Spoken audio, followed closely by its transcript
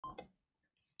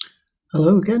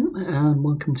Hello again, and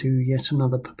welcome to yet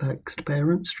another Perplexed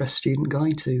Parent Stress Student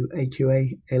Guide to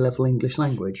AQA A-Level English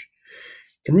Language.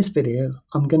 In this video,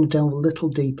 I'm going to delve a little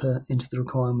deeper into the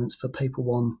requirements for Paper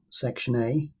 1, Section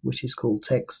A, which is called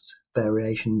Texts,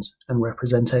 Variations and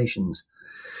Representations.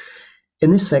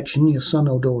 In this section, your son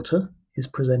or daughter is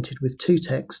presented with two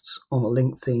texts on a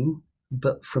linked theme,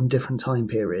 but from different time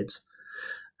periods.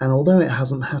 And although it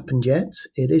hasn't happened yet,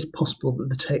 it is possible that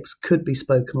the text could be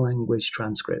spoken language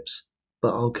transcripts,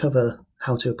 but I'll cover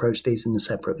how to approach these in a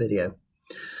separate video.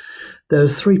 There are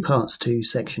three parts to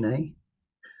Section A.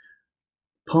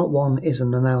 Part 1 is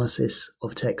an analysis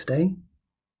of text A.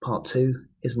 Part 2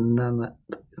 is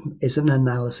an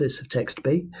analysis of text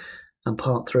B. And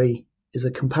Part 3 is a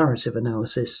comparative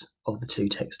analysis of the two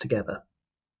texts together.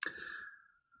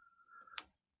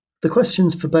 The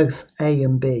questions for both A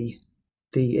and B,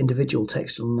 the individual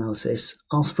textual analysis,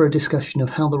 asks for a discussion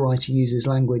of how the writer uses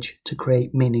language to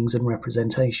create meanings and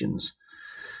representations.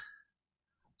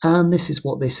 And this is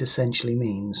what this essentially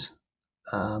means.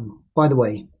 By the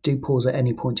way, do pause at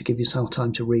any point to give yourself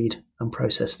time to read and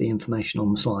process the information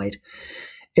on the slide.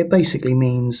 It basically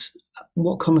means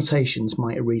what connotations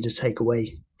might a reader take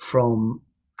away from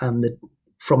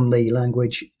the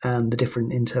language and the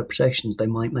different interpretations they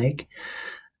might make.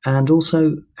 And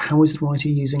also, how is the writer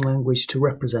using language to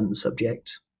represent the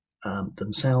subject,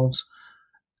 themselves,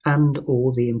 and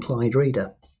or the implied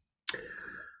reader?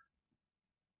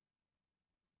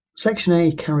 Section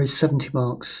A carries 70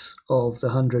 marks of the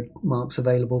 100 marks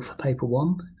available for Paper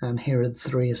 1, and here are the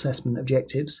three assessment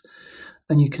objectives.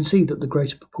 And you can see that the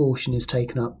greater proportion is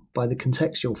taken up by the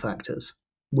contextual factors,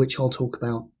 which I'll talk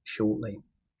about shortly.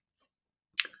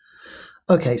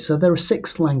 Okay, so there are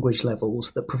 6 language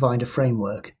levels that provide a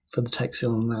framework for the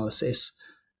textual analysis.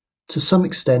 To some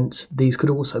extent, these could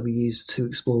also be used to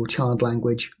explore child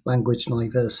language, language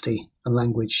diversity, and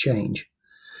language change.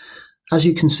 As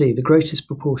you can see, the greatest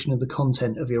proportion of the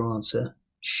content of your answer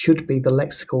should be the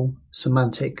lexical,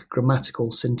 semantic,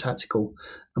 grammatical, syntactical,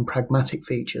 and pragmatic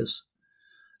features.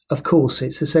 Of course,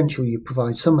 it's essential you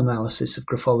provide some analysis of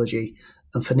graphology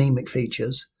and phonemic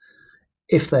features,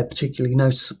 if they're particularly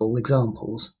noticeable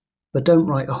examples, but don't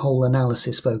write a whole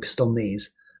analysis focused on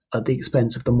these at the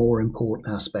expense of the more important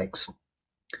aspects.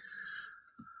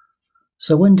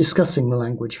 So when discussing the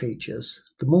language features,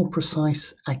 the more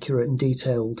precise, accurate and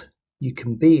detailed you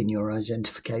can be in your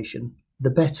identification,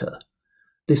 the better.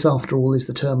 This, after all, is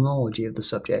the terminology of the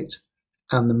subject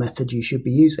and the method you should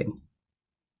be using.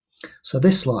 So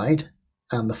this slide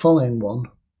and the following one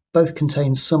both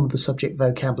contain some of the subject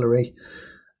vocabulary,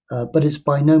 but it's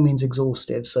by no means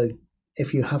exhaustive, so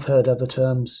if you have heard other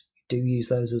terms, do use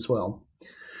those as well.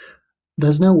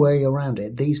 There's no way around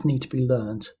it. These need to be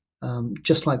learned.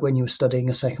 Just like when you're studying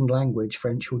a second language,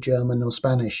 French or German or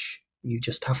Spanish, you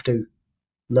just have to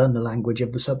learn the language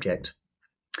of the subject.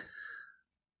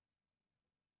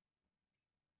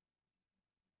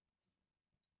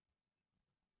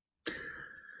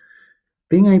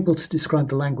 Being able to describe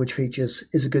the language features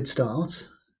is a good start,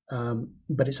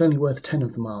 but it's only worth 10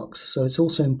 of the marks, so it's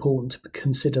also important to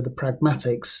consider the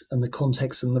pragmatics and the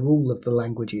context and the rule of the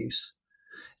language use.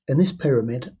 In this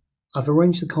pyramid, I've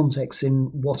arranged the context in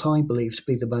what I believe to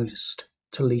be the most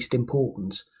to least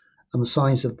important, and the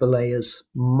size of the layers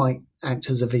might act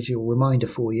as a visual reminder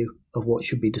for you of what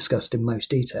should be discussed in most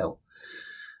detail.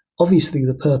 Obviously,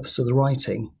 the purpose of the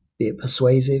writing, be it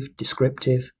persuasive,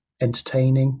 descriptive,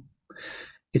 entertaining,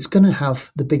 it's going to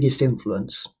have the biggest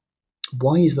influence.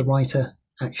 Why is the writer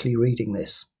actually reading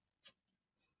this?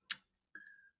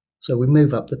 So we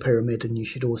move up the pyramid, and you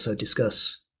should also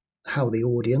discuss how the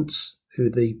audience, who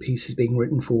the piece is being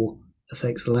written for,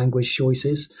 affects the language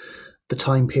choices. The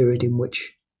time period in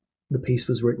which the piece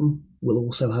was written will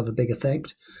also have a big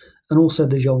effect, and also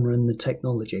the genre and the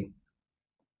technology.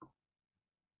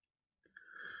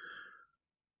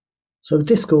 So the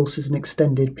discourse is an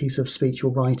extended piece of speech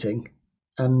or writing,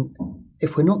 and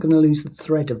if we're not going to lose the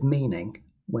thread of meaning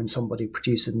when somebody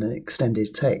produces an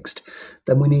extended text,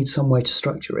 then we need some way to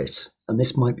structure it, and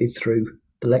this might be through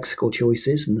the lexical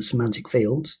choices and the semantic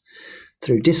fields,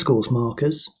 through discourse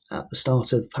markers at the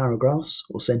start of paragraphs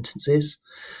or sentences,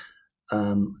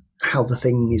 how the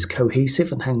thing is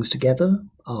cohesive and hangs together.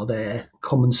 Are there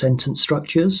common sentence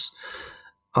structures?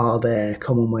 Are there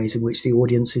common ways in which the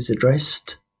audience is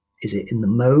addressed? Is it in the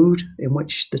mode in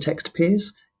which the text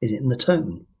appears? Is it in the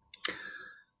tone?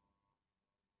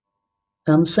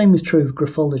 And the same is true of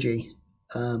graphology.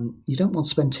 You don't want to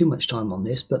spend too much time on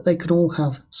this, but they can all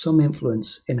have some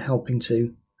influence in helping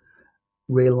to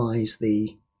realise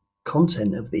the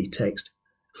content of the text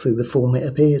through the form it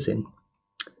appears in.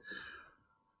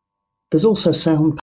 There's also sound